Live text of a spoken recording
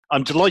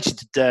I'm delighted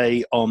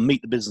today on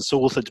Meet the Business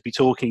Author to be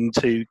talking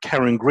to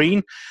Karen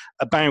Green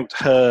about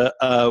her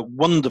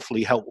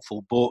wonderfully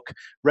helpful book,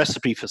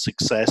 Recipe for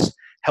Success,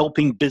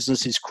 Helping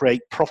Businesses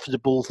Create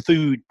Profitable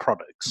Food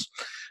Products.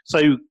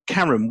 So,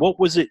 Karen, what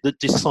was it that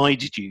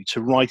decided you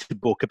to write a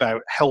book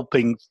about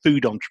helping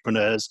food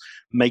entrepreneurs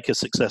make a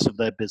success of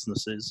their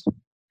businesses?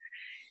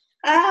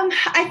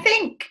 I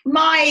think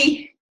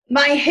my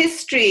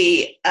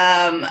history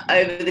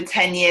over the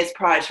 10 years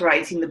prior to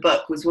writing the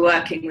book was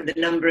working with a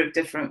number of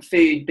different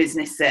food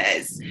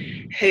businesses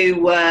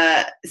who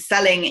were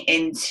selling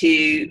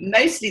into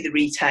mostly the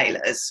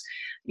retailers,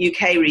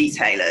 UK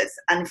retailers,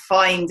 and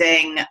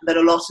finding that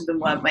a lot of them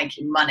weren't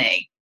making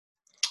money.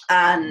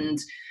 And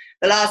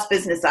the last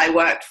business I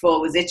worked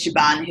for was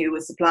Ichiban, who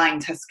was supplying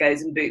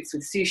Tesco's and Boots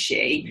with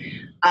sushi.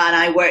 And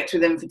I worked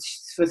with them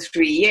for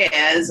 3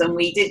 years, and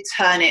we did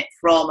turn it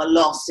from a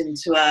loss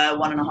into a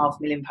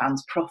 £1.5 million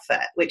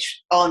profit,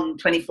 which on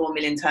 24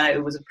 million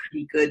turnover was a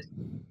pretty good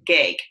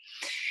gig.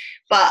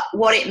 But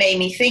what it made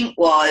me think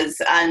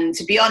was, and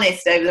to be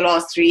honest, over the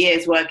last 3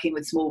 years working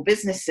with small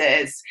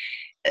businesses,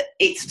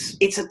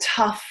 it's a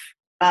tough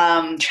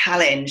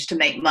challenge to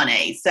make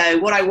money. So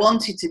what I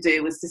wanted to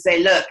do was to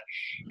say, look,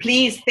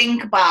 please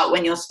think about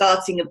when you're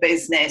starting a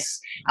business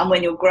and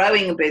when you're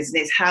growing a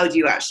business, how do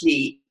you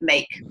actually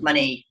make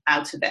money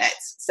out of it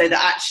so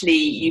that actually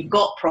you've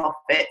got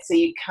profit so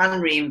you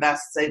can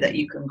reinvest so that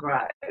you can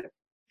grow.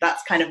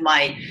 That's kind of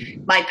my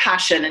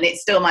passion, and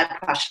it's still my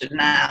passion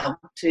now,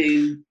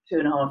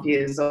 2.5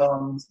 years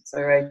on since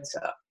I wrote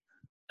it.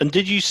 And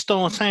did you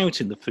start out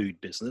in the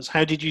food business?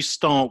 How did you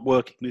start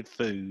working with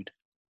food?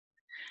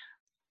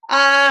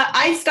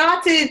 I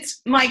started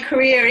my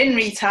career in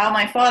retail.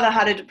 My father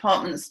had a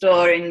department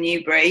store in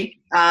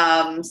Newbury.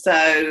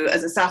 So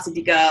as a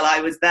Saturday girl, I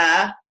was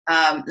there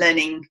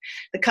learning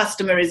the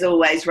customer is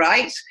always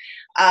right.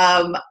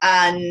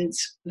 And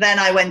then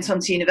I went on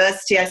to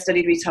university. I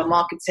studied retail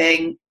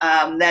marketing,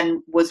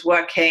 then was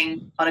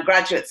working on a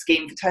graduate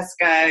scheme for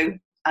Tesco,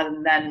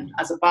 and then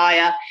as a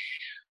buyer.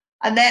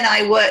 And then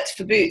I worked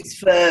for Boots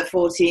for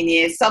 14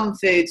 years, some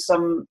food,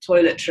 some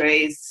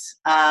toiletries.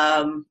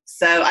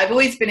 So I've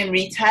always been in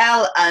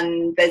retail,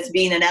 and there's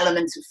been an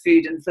element of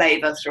food and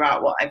flavour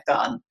throughout what I've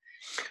done.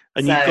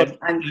 And so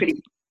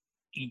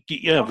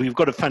we've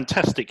got a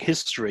fantastic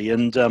history,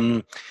 and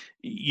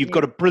you've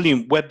got a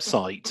brilliant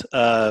website,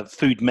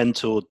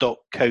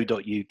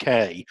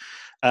 foodmentor.co.uk.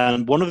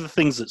 And one of the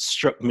things that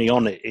struck me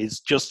on it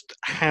is just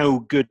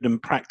how good and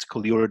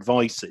practical your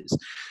advice is.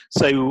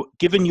 So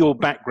given your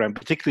background,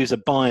 particularly as a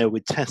buyer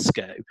with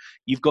Tesco,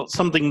 you've got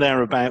something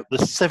there about the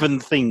 7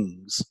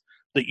 things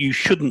that you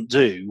shouldn't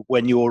do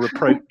when you're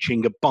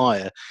approaching a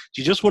buyer.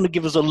 Do you just want to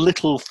give us a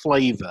little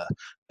flavour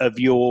of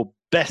your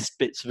best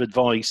bits of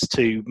advice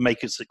to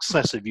make a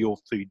success of your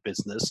food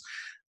business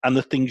and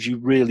the things you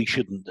really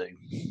shouldn't do?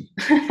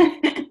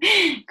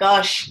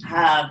 Gosh,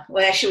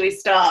 where should we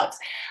start?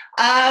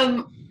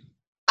 I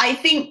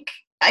think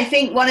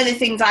one of the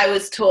things I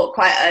was taught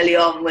quite early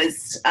on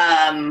was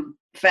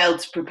fail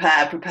to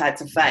prepare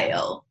to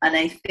fail. And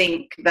I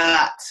think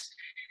that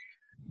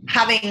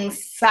having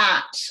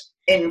sat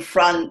in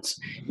front,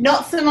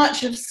 not so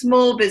much of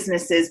small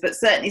businesses, but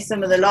certainly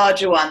some of the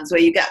larger ones where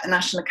you get the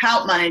national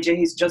account manager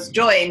who's just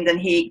joined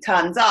and he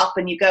turns up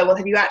and you go, well,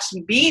 have you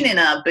actually been in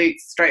a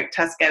Boots /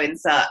 Tesco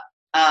insert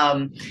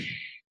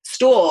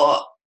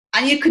store?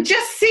 And you could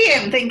just see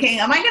him thinking,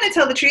 am I going to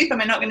tell the truth? Am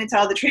I not going to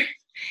tell the truth?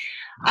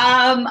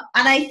 And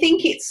I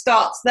think it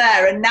starts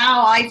there. And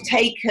now I've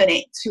taken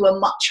it to a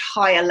much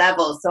higher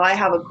level. So I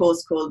have a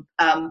course called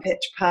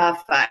Pitch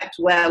Perfect,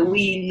 where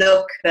we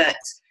look at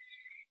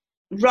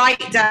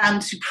right down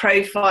to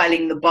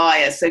profiling the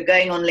buyer. So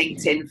going on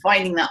LinkedIn,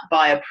 finding that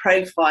buyer,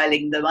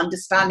 profiling them,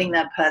 understanding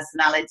their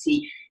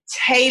personality,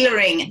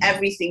 tailoring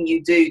everything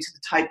you do to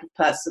the type of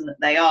person that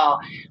they are,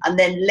 and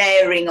then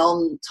layering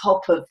on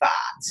top of that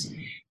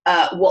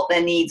what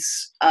their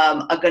needs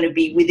are going to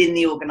be within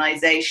the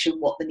organization,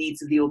 what the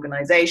needs of the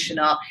organization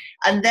are,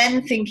 and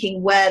then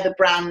thinking where the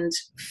brand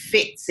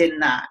fits in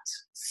that.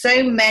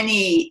 So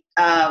many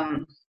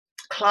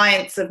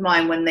clients of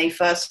mine, when they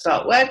first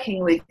start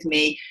working with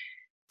me,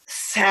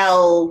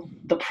 sell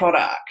the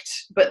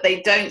product, but they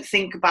don't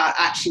think about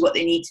actually what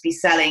they need to be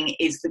selling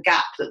is the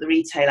gap that the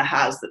retailer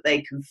has that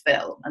they can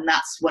fill. And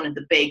that's one of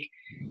the big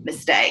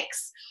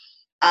mistakes.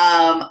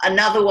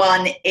 Another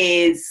one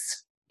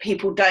is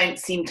people don't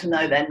seem to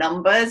know their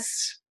numbers.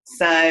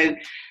 So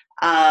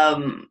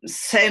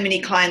many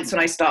clients,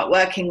 when I start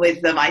working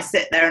with them, I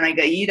sit there and I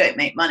go, you don't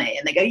make money.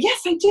 And they go,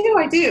 yes, I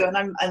do. And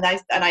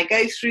I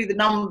go through the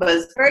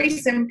numbers very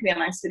simply.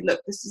 And I said,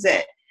 look, this is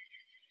it.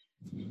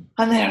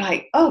 And they're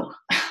like, oh,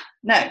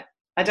 no,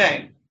 I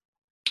don't.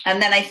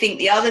 And then I think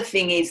the other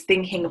thing is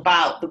thinking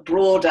about the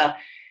broader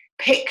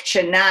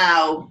picture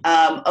now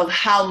of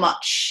how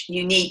much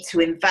you need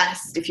to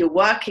invest if you're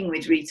working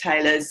with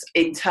retailers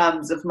in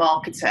terms of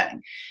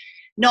marketing.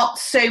 Not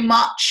so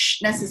much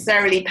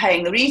necessarily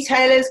paying the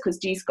retailers, because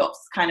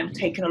G-Scott's kind of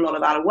taken a lot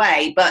of that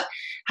away, but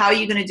how are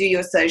you going to do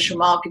your social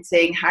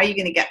marketing? How are you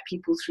going to get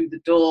people through the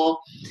door?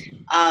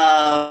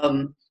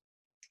 How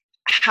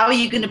are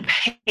you going to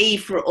pay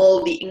for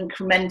all the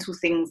incremental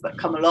things that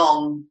come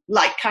along,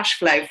 like cash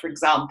flow, for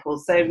example?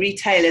 So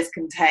retailers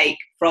can take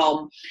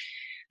from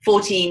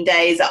 14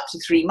 days up to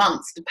 3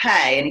 months to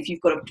pay. And if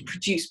you've got to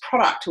produce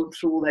product all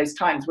through all those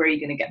times, where are you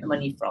going to get the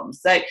money from?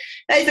 So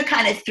those are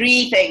kind of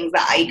 3 things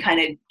that I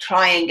kind of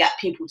try and get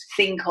people to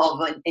think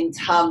of in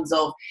terms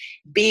of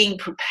being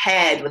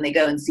prepared when they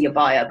go and see a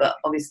buyer. But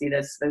obviously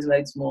there's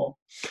loads more.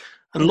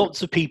 And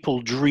lots of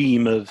people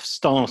dream of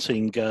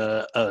starting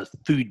a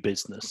food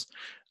business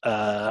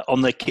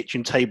on their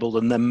kitchen table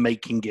and then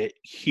making it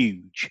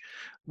huge.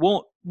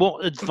 What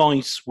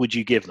advice would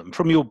you give them?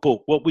 From your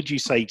book, what would you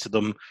say to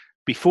them?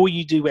 Before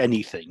you do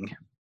anything,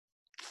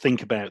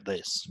 think about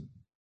this.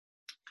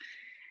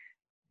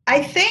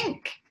 I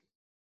think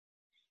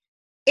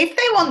if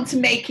they want to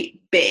make it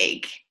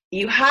big,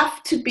 you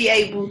have to be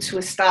able to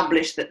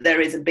establish that there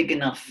is a big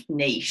enough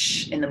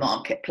niche in the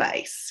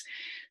marketplace.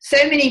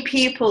 So many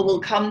people will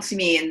come to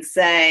me and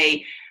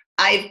say,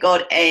 I've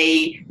got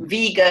a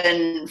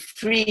vegan,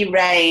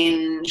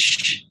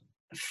 free-range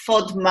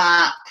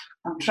FODMAP.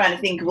 I'm trying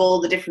to think of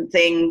all the different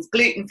things,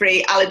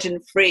 gluten-free,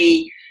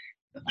 allergen-free.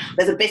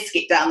 There's a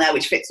biscuit down there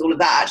which fits all of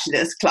that. Actually,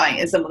 there's a client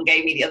and someone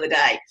gave me the other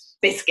day,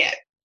 biscuit.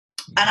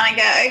 And I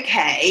go,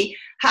 okay,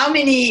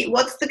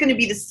 what's going to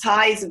be the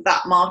size of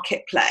that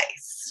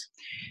marketplace?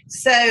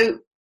 So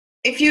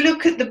if you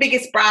look at the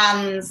biggest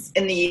brands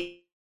in the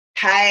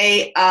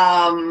UK,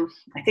 I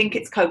think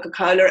it's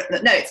Coca-Cola.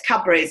 No, it's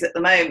Cadbury's at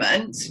the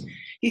moment.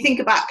 You think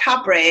about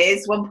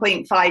Cadbury's,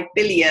 1.5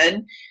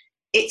 billion.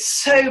 It's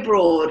so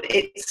broad,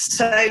 it's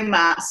so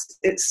mass,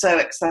 it's so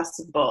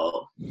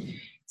accessible.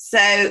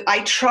 So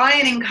I try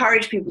and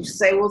encourage people to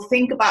say, well,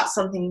 think about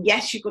something.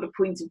 Yes, you've got a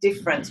point of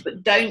difference,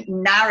 but don't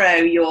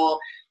narrow your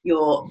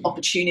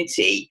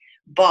opportunity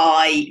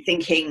by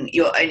thinking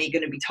you're only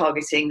going to be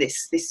targeting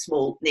this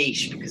small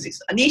niche, because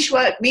it's a niche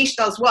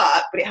does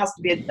work, but it has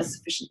to be a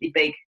sufficiently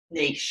big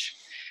niche.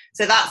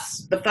 So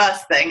that's the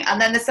first thing.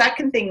 And then the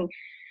second thing,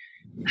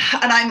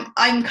 and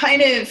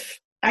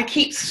I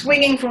keep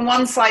swinging from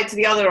one side to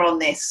the other on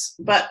this,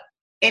 but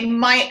in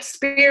my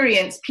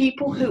experience,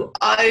 people who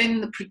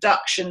own the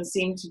production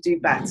seem to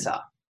do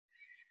better.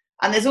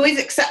 And there's always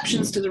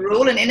exceptions to the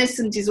rule, and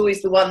Innocent is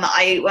always the one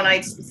that when I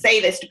say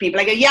this to people,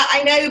 I go, yeah,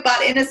 I know,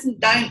 but Innocent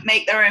don't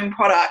make their own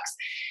products.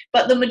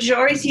 But the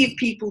majority of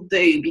people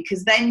do,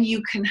 because then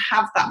you can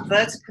have that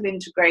vertical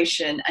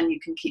integration and you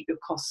can keep your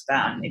costs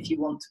down if you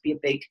want to be a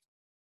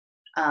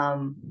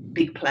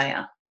big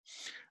player.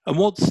 And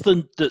what's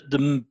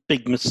the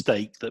big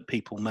mistake that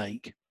people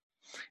make?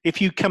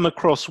 If you come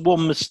across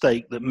one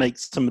mistake that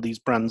makes some of these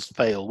brands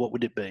fail, what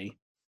would it be?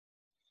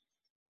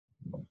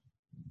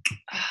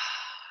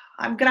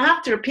 I'm going to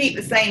have to repeat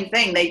the same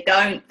thing. They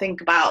don't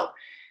think about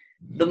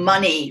the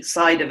money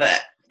side of it,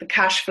 the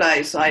cash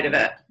flow side of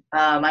it.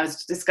 I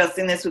was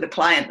discussing this with a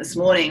client this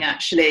morning,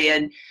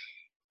 actually,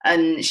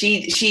 and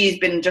she's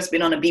just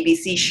been on a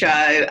BBC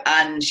show,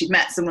 and she'd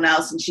met someone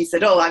else, and she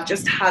said, "Oh, I've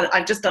just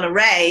done a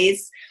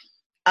raise,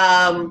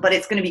 but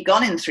it's going to be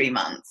gone in 3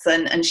 months."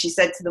 And she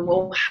said to them,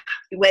 "Well,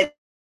 where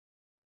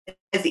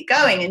is it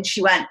going?" And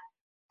she went,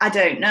 "I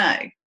don't know."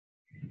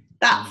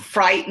 That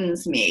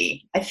frightens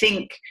me. I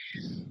think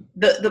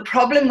the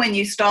problem when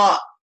you start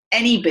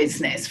any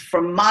business,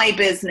 from my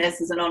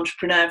business as an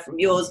entrepreneur, from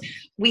yours,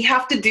 we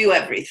have to do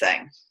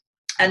everything.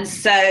 And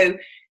so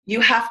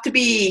you have to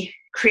be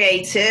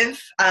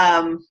creative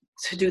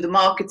to do the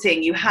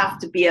marketing. You have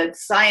to be a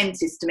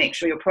scientist to make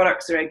sure your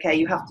products are okay.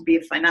 You have to be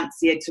a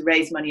financier to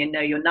raise money and know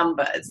your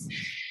numbers.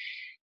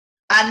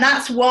 And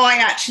that's why,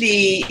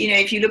 actually,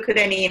 if you look at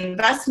any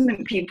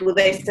investment people,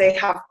 they say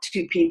have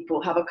 2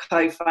 people, have a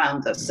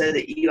co-founder, so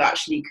that you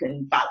actually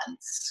can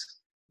balance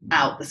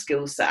out the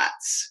skill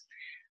sets.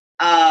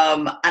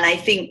 And I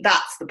think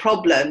that's the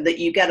problem, that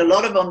you get a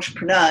lot of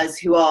entrepreneurs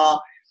who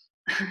are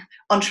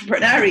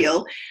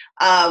entrepreneurial,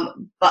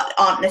 but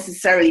aren't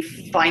necessarily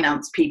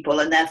finance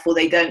people, and therefore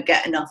they don't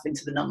get enough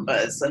into the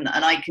numbers. And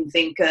I can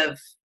think of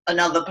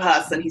another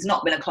person, he's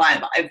not been a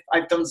client, but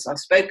I've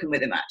spoken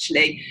with him,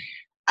 actually.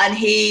 And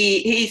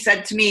he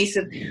said to me, he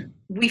said,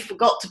 "We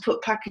forgot to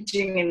put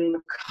packaging in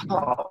the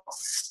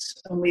cost,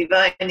 and we've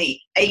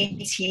only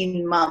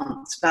 18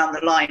 months down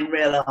the line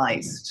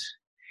realised.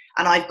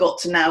 And I've got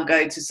to now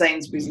go to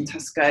Sainsbury's and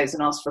Tesco's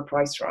and ask for a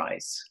price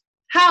rise."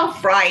 How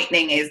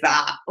frightening is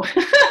that?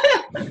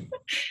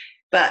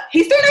 But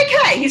he's doing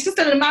okay. He's just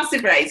done a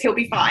massive raise. He'll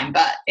be fine.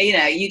 But,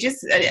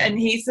 and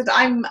he said,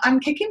 I'm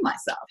kicking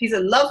myself. He's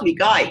a lovely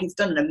guy. He's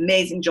done an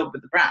amazing job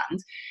with the brand,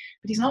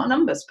 but he's not a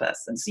numbers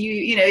person. So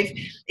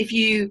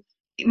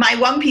my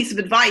one piece of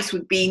advice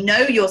would be,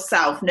 know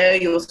yourself, know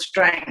your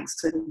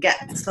strengths, and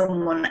get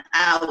someone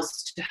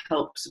else to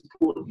help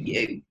support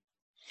you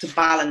to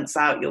balance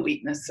out your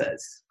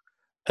weaknesses.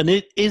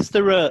 And is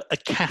there a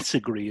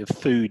category of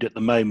food at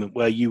the moment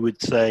where you would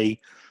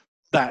say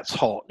that's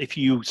hot. If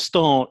you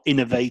start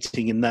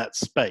innovating in that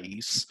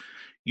space,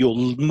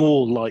 you're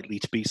more likely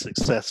to be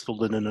successful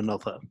than in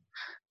another.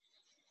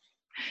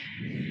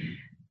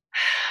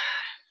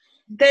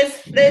 There's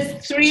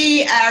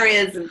three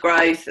areas of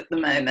growth at the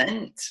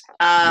moment.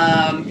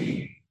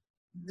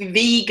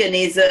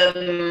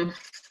 Veganism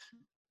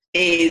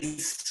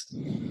is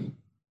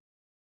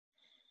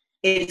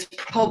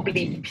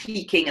probably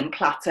peaking and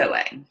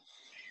plateauing,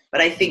 but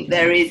I think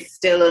there is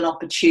still an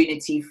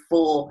opportunity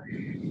for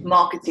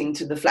marketing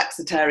to the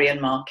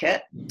flexitarian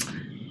market.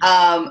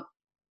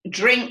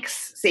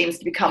 Drinks seems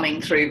to be coming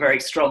through very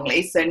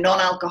strongly, so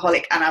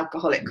non-alcoholic and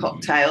alcoholic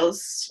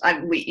cocktails. I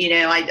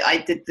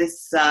did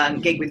this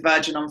gig with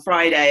Virgin on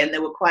Friday, and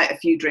there were quite a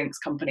few drinks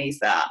companies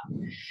there.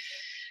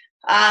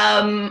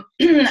 And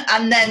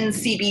then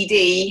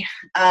CBD,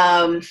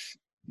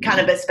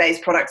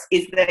 cannabis-based products.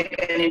 Is there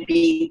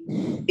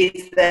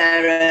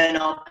an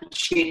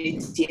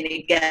opportunity? And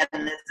again,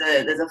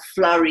 there's a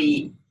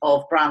flurry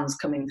of brands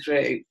coming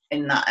through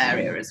in that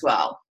area as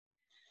well.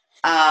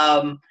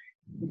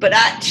 But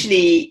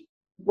actually,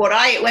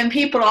 when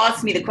people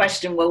ask me the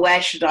question, well,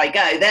 where should I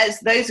go?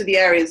 Those are the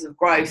areas of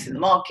growth in the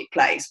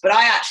marketplace. But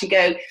I actually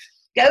go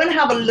and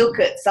have a look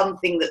at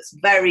something that's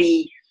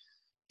very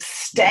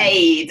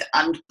staid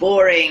and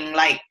boring,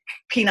 like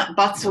peanut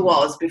butter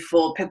was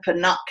before Pip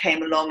and Nut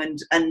came along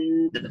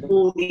and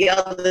all the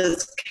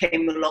others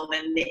came along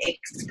and it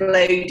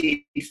exploded.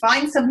 You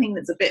find something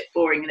that's a bit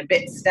boring and a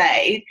bit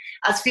staid,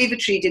 as Fever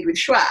Tree did with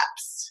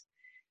Schweppes,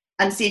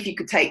 and see if you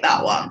could take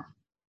that one.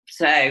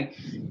 So,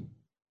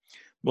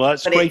 well,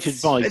 that's great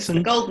advice. It's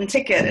the golden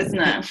ticket, isn't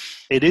it?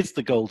 It is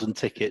the golden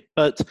ticket.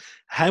 But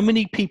how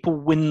many people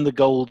win the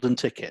golden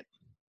ticket?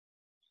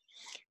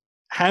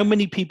 How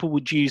many people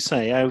would you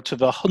say out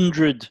of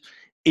 100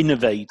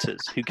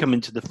 innovators who come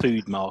into the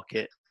food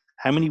market,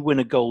 how many win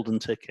a golden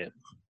ticket?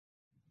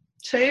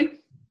 2.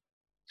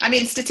 I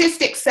mean,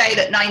 statistics say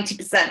that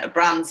 90% of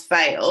brands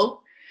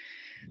fail.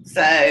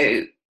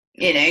 So,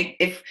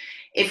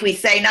 if we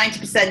say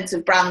 90%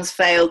 of brands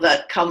fail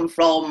that come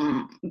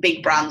from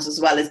big brands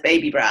as well as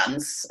baby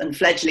brands, and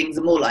fledglings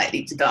are more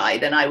likely to die,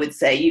 then I would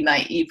say you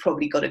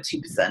probably got a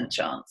 2%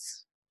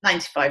 chance,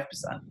 95%.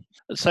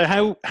 So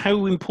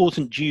how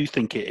important do you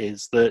think it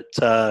is that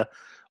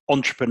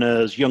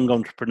young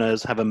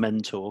entrepreneurs have a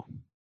mentor?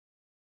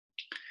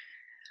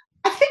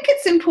 I think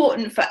it's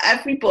important for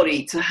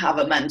everybody to have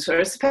a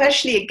mentor,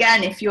 especially,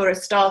 again, if you're a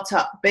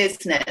startup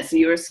business or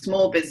you're a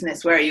small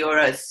business where you're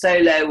a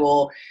solo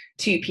or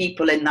 2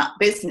 people in that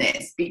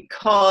business,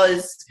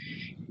 because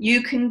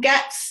you can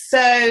get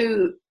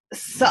so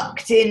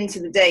sucked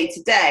into the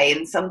day-to-day,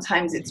 and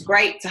sometimes it's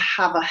great to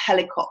have a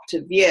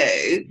helicopter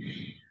view.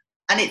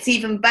 And it's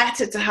even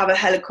better to have a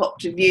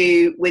helicopter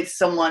view with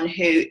someone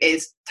who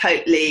is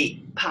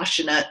totally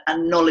passionate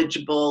and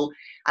knowledgeable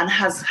and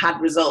has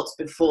had results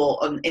before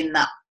in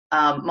that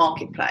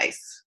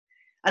marketplace.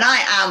 And I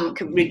am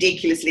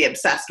ridiculously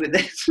obsessed with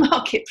this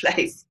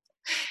marketplace.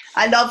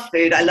 I love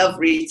food, I love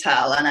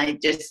retail, and I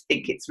just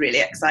think it's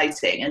really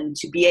exciting. And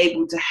to be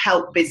able to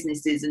help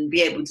businesses and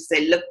be able to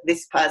say, look,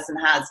 this person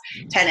has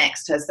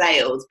 10x her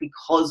sales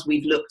because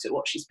we've looked at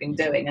what she's been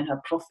doing and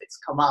her profits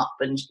come up,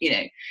 and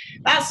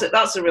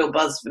that's a real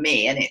buzz for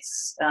me, and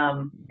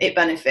it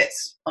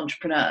benefits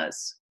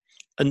entrepreneurs.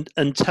 And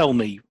tell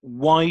me,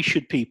 why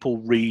should people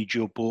read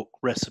your book,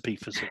 Recipe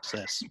for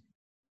Success?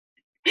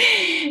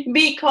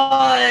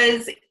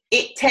 Because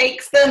it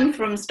takes them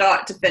from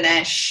start to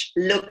finish,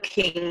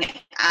 looking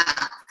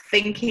at,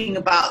 thinking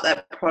about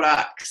their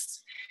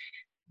products,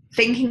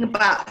 thinking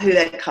about who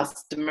their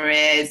customer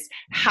is,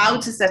 how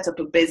to set up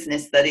a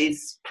business that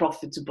is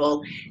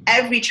profitable.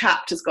 Every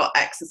chapter's got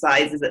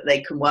exercises that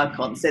they can work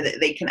on so that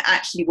they can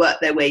actually work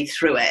their way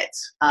through it.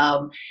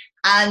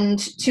 And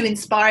to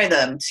inspire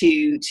them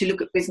to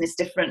look at business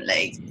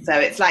differently. So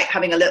it's like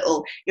having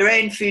your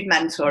own food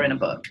mentor in a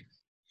book.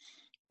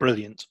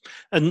 Brilliant.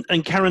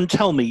 And Karen,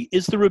 tell me,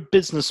 is there a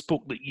business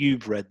book that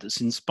you've read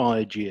that's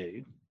inspired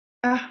you?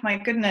 Oh my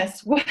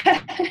goodness.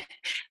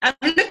 I'm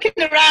looking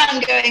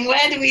around going,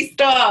 where do we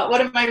start? What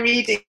am I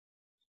reading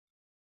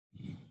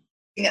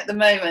at the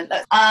moment?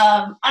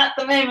 At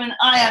the moment,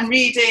 I am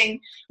reading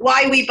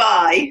Why We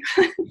Buy,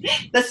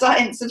 The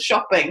Science of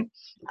Shopping.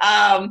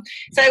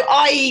 So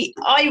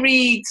I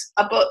read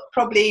a book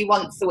probably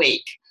once a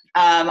week.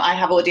 I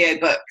have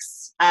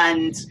audiobooks,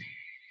 and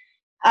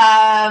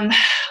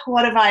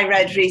what have I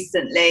read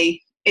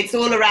recently? It's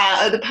all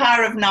around The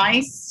Power of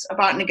Nice,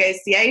 about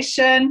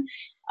negotiation,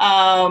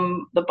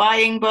 the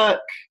buying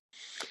book.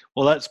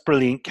 Well, that's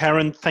brilliant.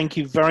 Karen, thank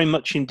you very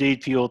much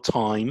indeed for your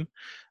time.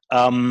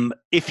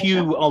 If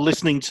you are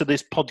listening to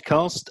this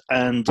podcast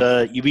and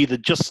you've either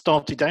just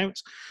started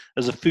out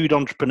as a food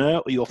entrepreneur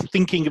or you're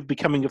thinking of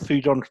becoming a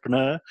food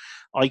entrepreneur,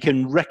 I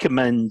can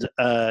recommend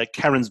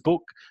Karen's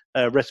book,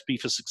 Recipe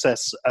for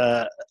Success,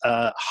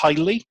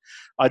 highly.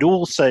 I'd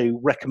also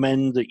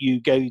recommend that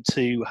you go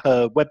to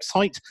her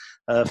website,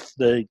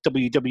 the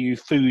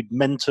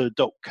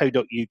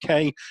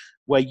www.foodmentor.co.uk,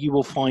 where you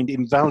will find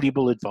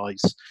invaluable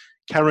advice.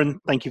 Karen,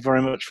 thank you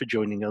very much for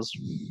joining us.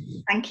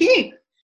 Thank you.